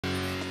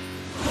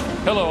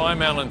Hello,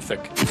 I'm Alan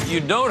Thicke.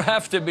 You don't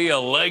have to be a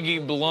leggy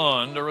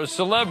blonde or a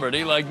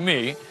celebrity like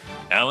me,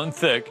 Alan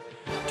Thicke,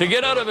 to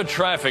get out of a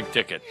traffic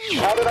ticket.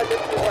 How did I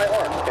get to my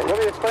horn? Okay, you want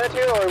me to explain it to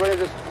you, or want to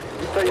just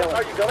say yelling?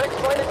 Are you going to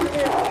explain it to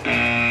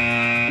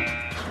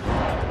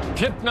me?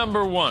 Tip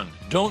number 1,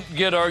 don't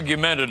get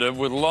argumentative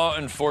with law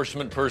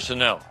enforcement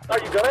personnel. Are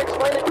you going to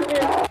explain it to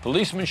me?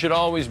 Policemen should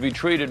always be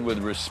treated with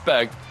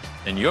respect,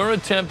 and your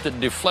attempt at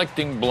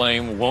deflecting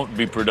blame won't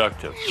be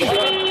productive. Yeah,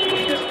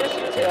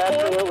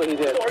 absolutely he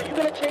did. So are you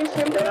going to chase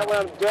him? That's what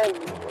I'm doing.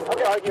 I'm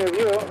arguing with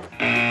you.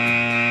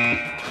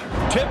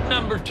 Tip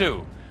number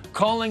 2,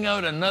 calling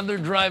out another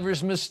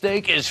driver's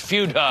mistake is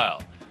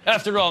futile.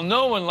 After all,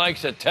 no one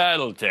likes a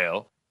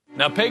tattletale.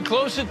 Now pay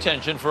close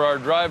attention for our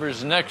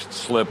driver's next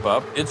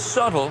slip-up. It's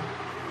subtle.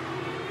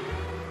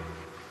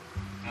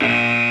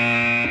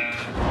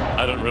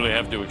 I don't really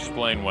have to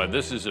explain why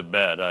this is a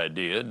bad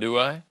idea, do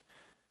I?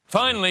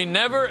 Finally,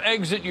 never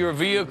exit your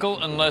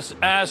vehicle unless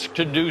asked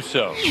to do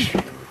so.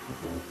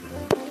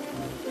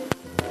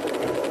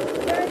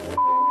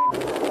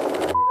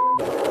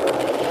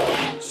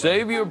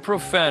 Save your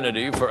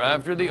profanity for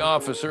after the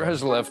officer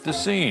has left the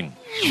scene.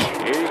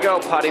 Here you go,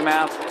 potty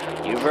mouth.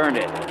 You've earned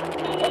it.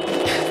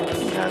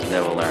 You guys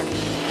never learn.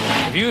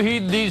 If you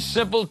heed these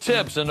simple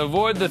tips and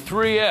avoid the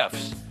 3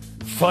 F's,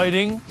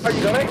 fighting, Are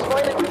you going to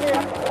explain it to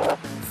me?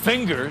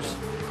 fingers,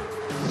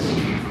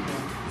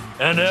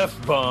 and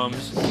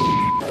F-bombs,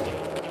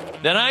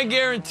 then I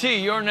guarantee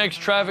your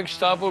next traffic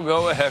stop will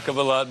go a heck of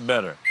a lot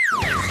better.